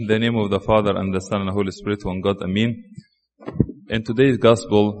In the name of the Father and the Son and the Holy Spirit, one God, Amen. In today's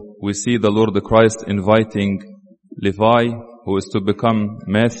Gospel, we see the Lord Christ inviting Levi, who is to become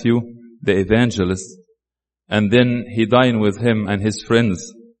Matthew, the evangelist, and then he dined with him and his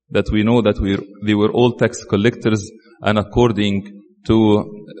friends, that we know that they were all tax collectors, and according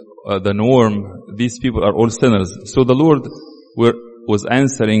to the norm, these people are all sinners. So the Lord was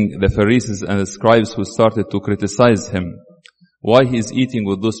answering the Pharisees and the scribes who started to criticize him. Why he is eating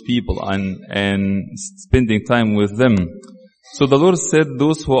with those people and spending time with them. So the Lord said,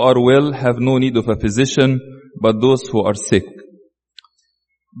 those who are well have no need of a physician, but those who are sick.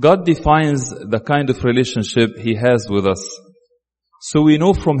 God defines the kind of relationship He has with us. So we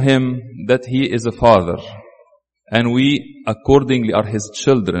know from Him that He is a Father, and we accordingly are His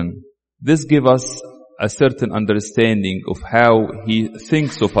children. This gives us a certain understanding of how He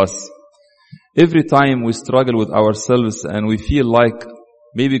thinks of us. Every time we struggle with ourselves and we feel like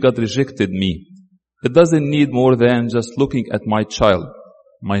maybe God rejected me, it doesn't need more than just looking at my child,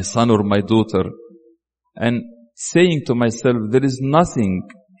 my son or my daughter, and saying to myself, there is nothing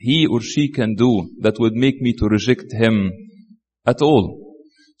he or she can do that would make me to reject him at all.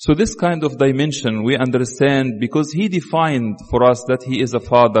 So this kind of dimension we understand because He defined for us that He is a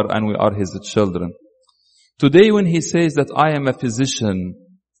Father and we are His children. Today when He says that I am a physician,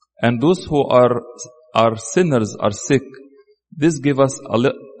 and those who are sinners are sick, this gives us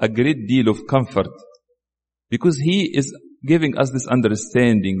a great deal of comfort. Because He is giving us this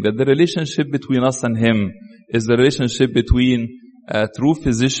understanding that the relationship between us and Him is the relationship between a true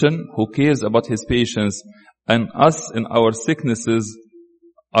physician who cares about his patients, and us in our sicknesses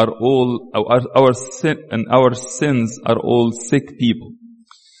are all, our sins are all sick people.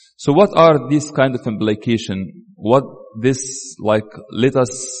 So what are these kind of implications? What this let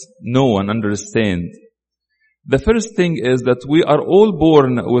us know and understand? The first thing is that we are all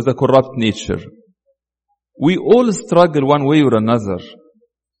born with a corrupt nature. We all struggle one way or another.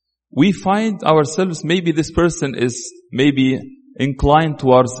 We find ourselves, maybe this person is maybe inclined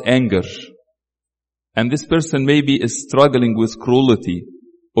towards anger. And this person maybe is struggling with cruelty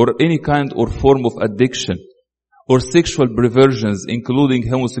or any kind or form of addiction or sexual perversions, including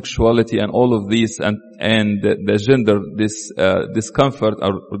homosexuality and all of these and the gender, discomfort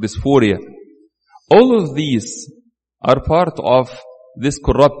or dysphoria. All of these are part of this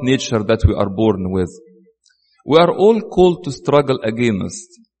corrupt nature that we are born with. We are all called to struggle against,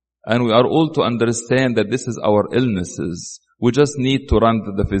 and we are all to understand that this is our illnesses. We just need to run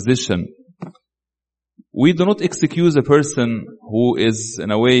to the physician. We do not excuse a person who is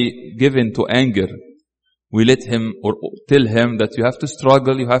in a way given to anger. We let him or tell him that you have to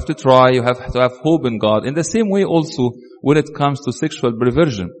struggle, you have to try, you have to have hope in God. In the same way also when it comes to sexual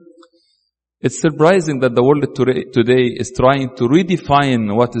perversion. It's surprising that the world today is trying to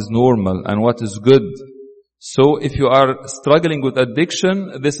redefine what is normal and what is good. So if you are struggling with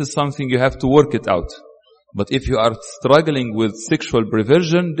addiction, this is something you have to work it out. But if you are struggling with sexual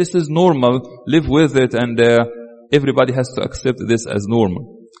perversion, this is normal, live with it, and everybody has to accept this as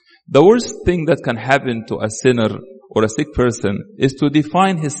normal. The worst thing that can happen to a sinner or a sick person is to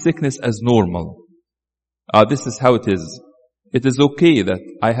define his sickness as normal. This is how it is. It is okay that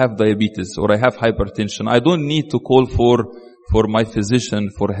I have diabetes or I have hypertension. I don't need to call for my physician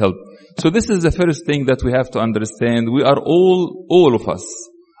for help. So this is the first thing that we have to understand. We are all of us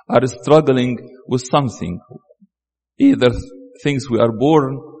are struggling with something. Either things we are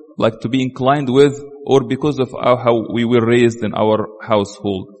born like to be inclined with, or because of how we were raised in our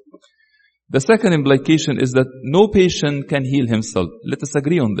household. The second implication is that no patient can heal himself. Let us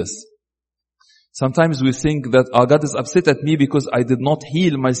agree on this. Sometimes we think that God is upset at me because I did not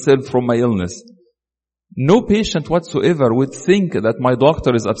heal myself from my illness. No patient whatsoever would think that my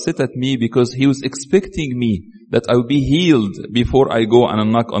doctor is upset at me because he was expecting me that I will be healed before I go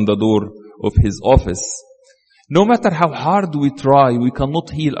and knock on the door of his office. No matter how hard we try, we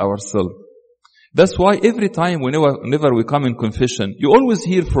cannot heal ourselves. That's why every time whenever we come in confession, you always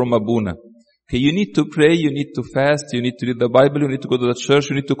hear from Abuna. Okay, you need to pray, you need to fast, you need to read the Bible, you need to go to the church,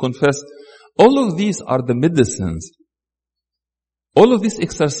 you need to confess. All of these are the medicines. All of this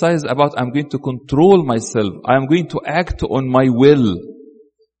exercise about I'm going to control myself, I'm going to act on my will.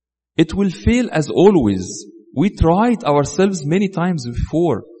 It will fail as always. We tried ourselves many times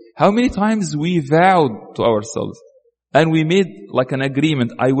before. How many times we vowed to ourselves and we made like an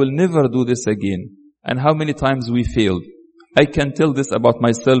agreement, I will never do this again. And how many times we failed. I can tell this about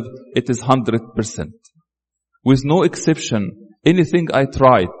myself, it is 100%. With no exception, anything I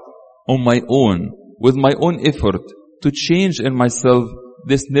tried on my own, with my own effort, to change in myself,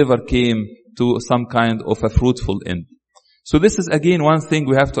 this never came to some kind of a fruitful end. So this is again one thing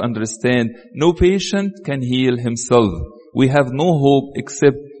we have to understand. No patient can heal himself. We have no hope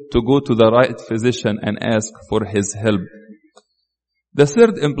except to go to the right physician and ask for his help. The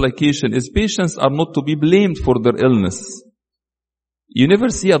third implication is patients are not to be blamed for their illness. You never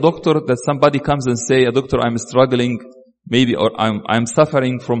see a doctor that somebody comes and say, doctor, I'm struggling, maybe, or I'm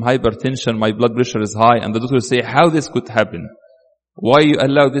suffering from hypertension, my blood pressure is high, and the doctor say, how this could happen? Why you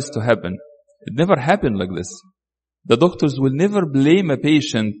allow this to happen? It never happened like this. The doctors will never blame a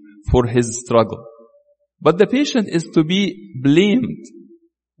patient for his struggle. But the patient is to be blamed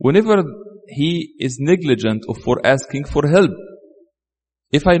whenever he is negligent for asking for help.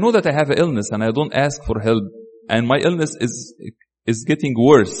 If I know that I have an illness and I don't ask for help, and my illness is getting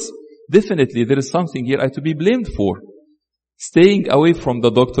worse, definitely there is something here I have to be blamed for. Staying away from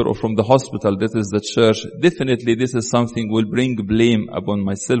the doctor or from the hospital, that is the church, definitely this is something will bring blame upon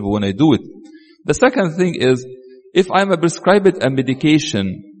myself when I do it. The second thing is, if I am prescribed a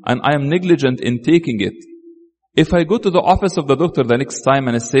medication and I am negligent in taking it, if I go to the office of the doctor the next time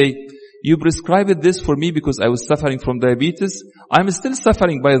and I say, you prescribed this for me because I was suffering from diabetes, I'm still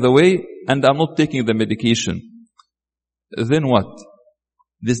suffering by the way, and I'm not taking the medication. Then what?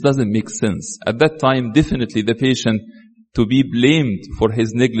 This doesn't make sense. At that time, definitely the patient to be blamed for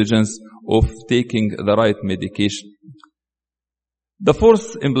his negligence of taking the right medication. The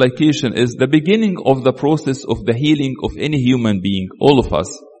fourth implication is the beginning of the process of the healing of any human being, all of us,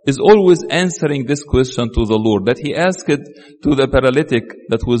 is always answering this question to the Lord that he asked to the paralytic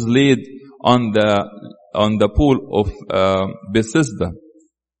that was laid on the pool of Bethesda.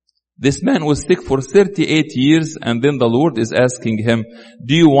 This man was sick for 38 years, and then the Lord is asking him,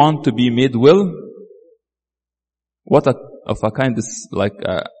 do you want to be made well? What of a kind is like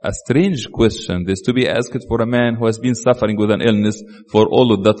a strange question, this to be asked for a man who has been suffering with an illness for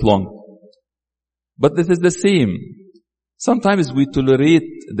all of that long. But this is the same. Sometimes we tolerate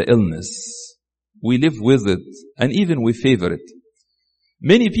the illness. We live with it, and even we favor it.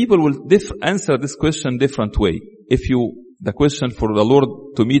 Many people will answer this question different way. The question for the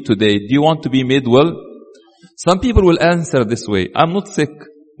Lord to me today, do you want to be made well? Some people will answer this way, I'm not sick.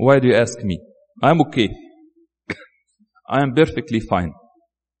 Why do you ask me? I'm okay. I am perfectly fine.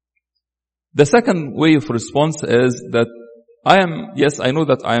 The second way of response is that I know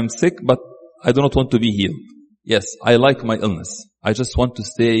that I am sick, but I do not want to be healed. Yes, I like my illness. I just want to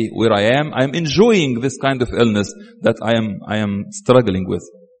stay where I am. I am enjoying this kind of illness that I am struggling with.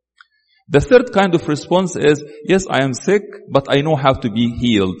 The third kind of response is, yes, I am sick, but I know how to be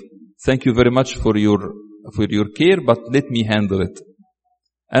healed. Thank you very much for your care, but let me handle it.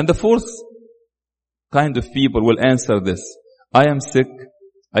 And the fourth kind of people will answer this. I am sick.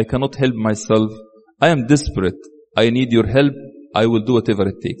 I cannot help myself. I am desperate. I need your help. I will do whatever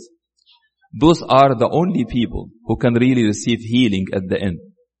it takes. Those are the only people who can really receive healing at the end.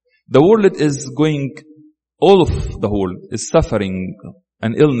 The world all of the world is suffering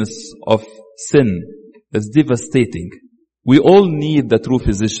an illness of sin that's devastating. We all need the true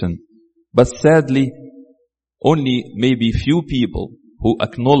physician. But sadly, only maybe few people who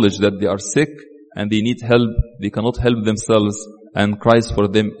acknowledge that they are sick and they need help, they cannot help themselves, and Christ for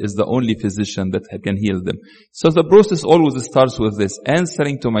them is the only physician that can heal them. So the process always starts with this,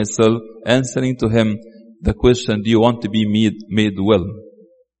 answering to myself, answering to him the question, do you want to be made well?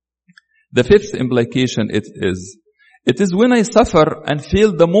 The fifth implication it is when I suffer and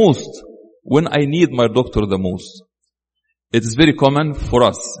fail the most, when I need my doctor the most. It is very common for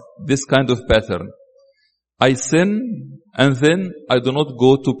us, this kind of pattern. I sin and then I do not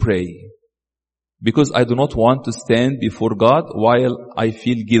go to pray because I do not want to stand before God while I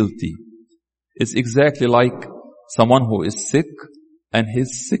feel guilty. It's exactly like someone who is sick and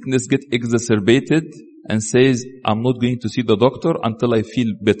his sickness gets exacerbated and says, I'm not going to see the doctor until I feel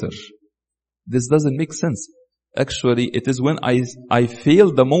better. This doesn't make sense. Actually, it is when I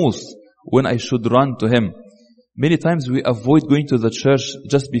fail the most when I should run to him. Many times we avoid going to the church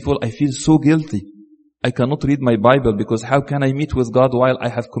just before I feel so guilty. I cannot read my Bible because how can I meet with God while I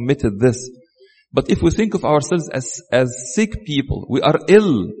have committed this? But if we think of ourselves as sick people, we are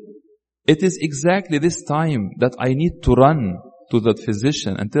ill. It is exactly this time that I need to run to the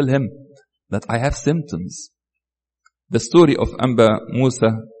physician and tell him that I have symptoms. The story of Amba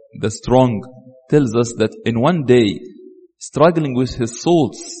Musa, the strong, tells us that in one day, struggling with his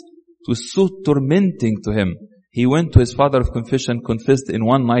thoughts, it was so tormenting to him. He went to his father of confession, confessed in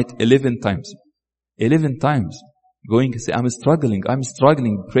one night 11 times. 11 times. Going to say, I'm struggling,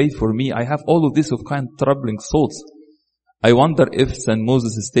 pray for me. I have all of this of kind of troubling thoughts. I wonder if St.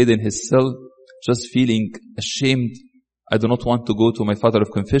 Moses stayed in his cell just feeling ashamed. I do not want to go to my father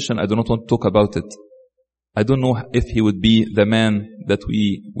of confession. I do not want to talk about it. I don't know if he would be the man that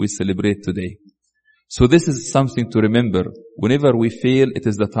we celebrate today. So this is something to remember. Whenever we fail, it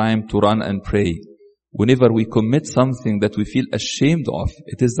is the time to run and pray. Whenever we commit something that we feel ashamed of,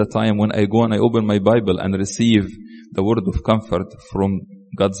 it is the time when I go and I open my Bible and receive the word of comfort from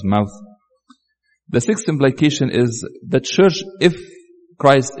God's mouth. The sixth implication is the church, if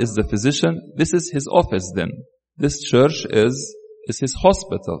Christ is the physician, this is his office then. This church is his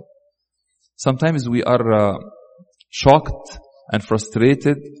hospital. Sometimes we are shocked and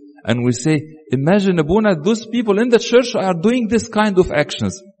frustrated and we say, imagine, Abuna, those people in the church are doing this kind of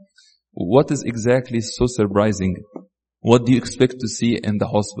actions. What is exactly so surprising? What do you expect to see in the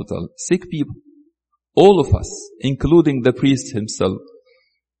hospital? Sick people. All of us, including the priest himself.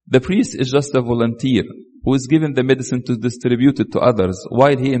 The priest is just a volunteer who is given the medicine to distribute it to others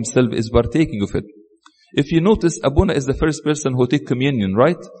while he himself is partaking of it. If you notice, Abuna is the first person who take communion,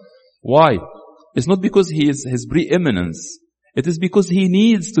 right? Why? It's not because he is his preeminence. It is because he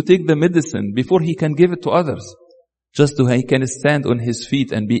needs to take the medicine before he can give it to others. Just so he can stand on his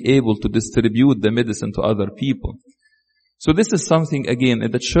feet and be able to distribute the medicine to other people. So this is something, again,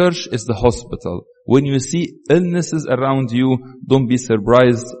 the church is the hospital. When you see illnesses around you, don't be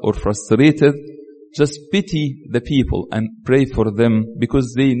surprised or frustrated. Just pity the people and pray for them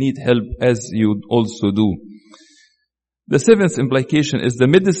because they need help as you also do. The seventh implication is the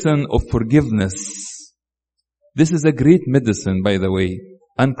medicine of forgiveness. This is a great medicine, by the way.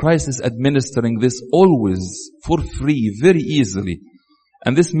 And Christ is administering this always for free, very easily.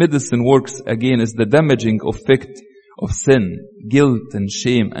 And this medicine works, again, is the damaging effect of sin, guilt and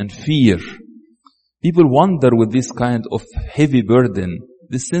shame and fear. People wander with this kind of heavy burden,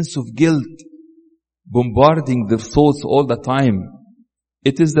 this sense of guilt, bombarding their thoughts all the time.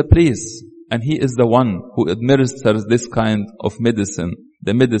 It is the place, and he is the one who administers this kind of medicine,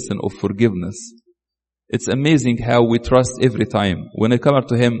 the medicine of forgiveness. It's amazing how we trust every time. When I come up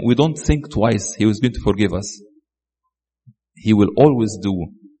to him, we don't think twice he was going to forgive us. He will always do.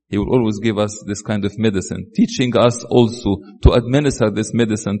 He will always give us this kind of medicine, teaching us also to administer this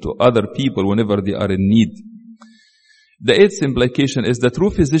medicine to other people whenever they are in need. The eighth implication is the true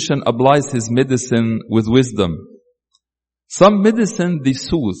physician applies his medicine with wisdom. Some medicine, they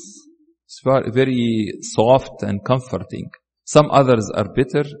soothe. It's very soft and comforting. Some others are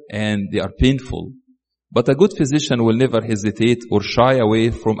bitter and they are painful. But a good physician will never hesitate or shy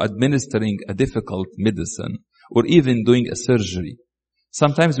away from administering a difficult medicine or even doing a surgery.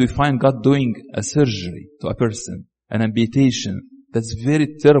 Sometimes we find God doing a surgery to a person, an amputation. That's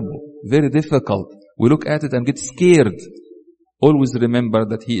very terrible, very difficult. We look at it and get scared. Always remember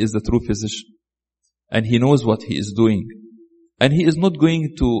that he is the true physician. And he knows what he is doing. And he is not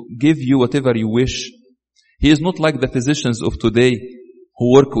going to give you whatever you wish. He is not like the physicians of today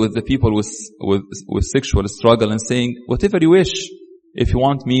who work with the people with sexual struggle and saying, whatever you wish. If you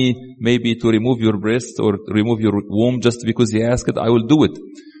want me maybe to remove your breast or remove your womb just because you ask it, I will do it.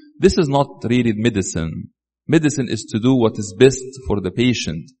 This is not really medicine. Medicine is to do what is best for the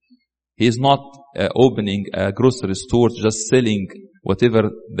patient. He is not opening a grocery store just selling whatever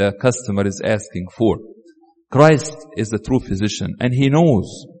the customer is asking for. Christ is the true physician and he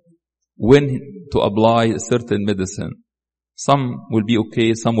knows when to apply a certain medicine. Some will be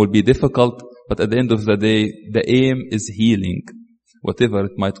okay, some will be difficult, but at the end of the day, the aim is healing, whatever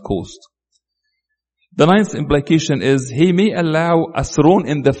it might cost. The ninth implication is he may allow a thorn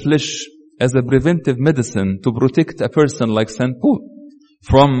in the flesh as a preventive medicine to protect a person like St. Paul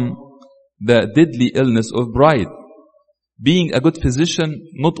from the deadly illness of pride. Being a good physician,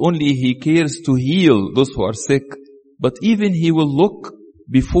 not only he cares to heal those who are sick, but even he will look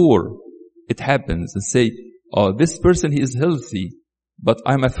before it happens and say, oh, this person, he is healthy, but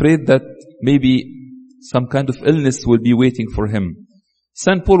I'm afraid that maybe some kind of illness will be waiting for him.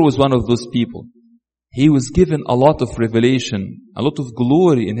 St. Paul was one of those people. He was given a lot of revelation, a lot of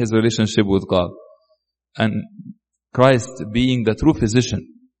glory in his relationship with God. And Christ, being the true physician,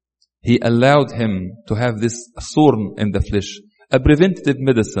 he allowed him to have this thorn in the flesh, a preventative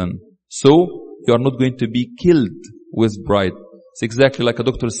medicine, so you are not going to be killed with pride. It's exactly like a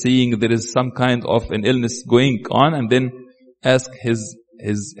doctor saying there is some kind of an illness going on and then ask his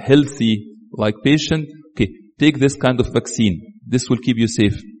healthy like patient, okay, take this kind of vaccine. This will keep you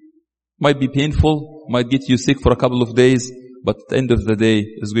safe. Might be painful, might get you sick for a couple of days, but at the end of the day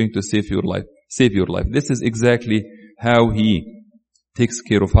is going to save your life. Save your life. This is exactly how he takes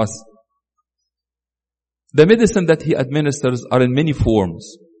care of us. The medicine that he administers are in many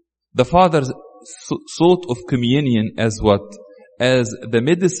forms. The Father thought of communion as what? As the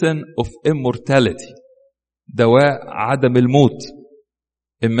medicine of immortality. دواء عدم الموت.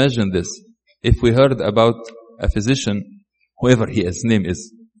 Imagine this. If we heard about a physician, whoever his name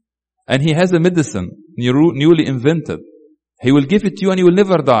is, and he has a medicine newly invented, he will give it to you and you will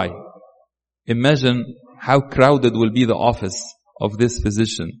never die. Imagine how crowded will be the office of this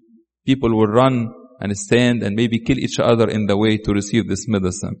physician. People will run and stand and maybe kill each other in the way to receive this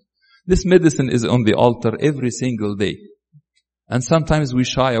medicine. This medicine is on the altar every single day. And sometimes we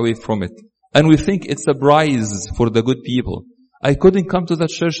shy away from it. And we think it's a prize for the good people. I couldn't come to that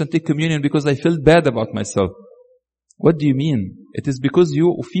church and take communion because I felt bad about myself. What do you mean? It is because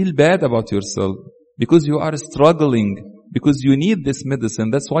you feel bad about yourself. Because you are struggling. Because you need this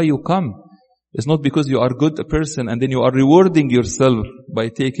medicine. That's why you come. It's not because you are a good person and then you are rewarding yourself by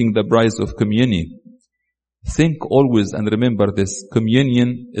taking the prize of communion. Think always and remember this.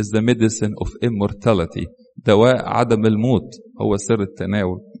 Communion is the medicine of immortality. دواء عدم الموت هو سر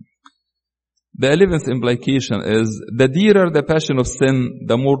التناول. The 11th implication is, the dearer the passion of sin,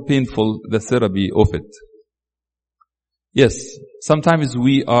 the more painful the therapy of it. Yes, sometimes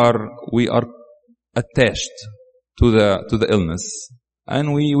we are attached to the illness.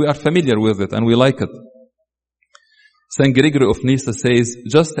 And we are familiar with it and we like it. St. Gregory of Nyssa says,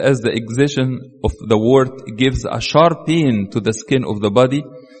 just as the excision of the word gives a sharp pain to the skin of the body,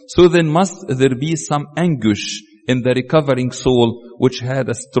 so then must there be some anguish in the recovering soul which had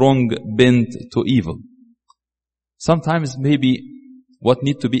a strong bent to evil. Sometimes maybe what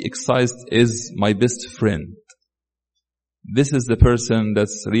needs to be excised is my best friend. This is the person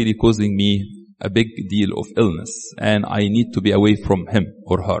that's really causing me a big deal of illness, and I need to be away from him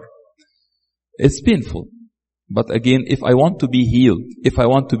or her. It's painful. But again, if I want to be healed, if I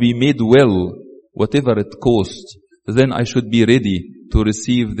want to be made well, whatever it costs, then I should be ready to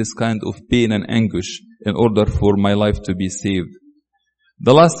receive this kind of pain and anguish in order for my life to be saved.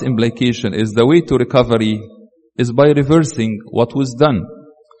 The last implication is the way to recovery is by reversing what was done.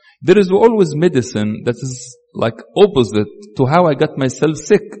 There is always medicine that is like opposite to how I got myself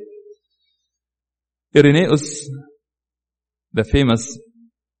sick. Irenaeus, the famous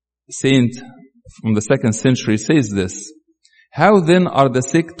saint from the 2nd century, says this: how then are the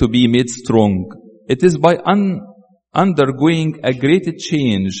sick to be made strong? It is by undergoing a great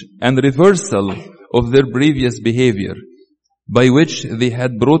change and reversal of their previous behavior, by which they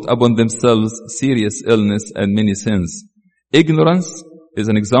had brought upon themselves serious illness and many sins. Ignorance is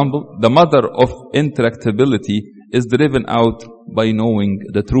an example. The mother of intractability is driven out by knowing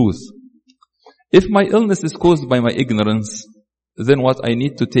the truth. If my illness is caused by my ignorance, then what I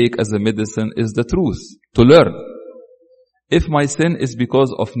need to take as a medicine is the truth, to learn. If my sin is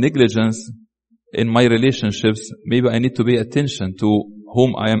because of negligence in my relationships, maybe I need to pay attention to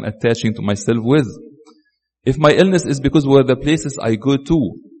whom I am attaching to myself with. If my illness is because where the places I go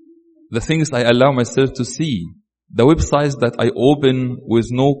to, the things I allow myself to see, the websites that I open with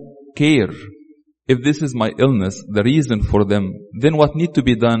no care, if this is my illness, the reason for them, then what needs to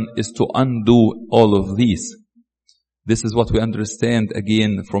be done is to undo all of these. This is what we understand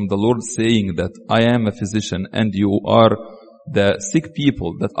again from the Lord saying that I am a physician and you are the sick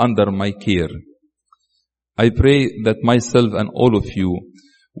people that under my care. I pray that myself and all of you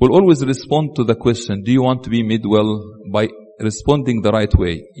will always respond to the question, do you want to be made well, by responding the right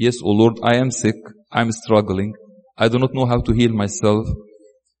way. Yes, O Lord, I am sick, I am struggling, I do not know how to heal myself,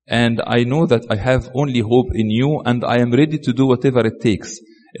 and I know that I have only hope in you, and I am ready to do whatever it takes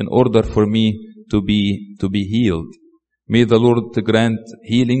in order for me to be healed. May the Lord grant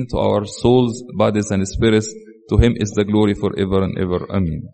healing to our souls, bodies, and spirits. To Him is the glory forever and ever. Amen.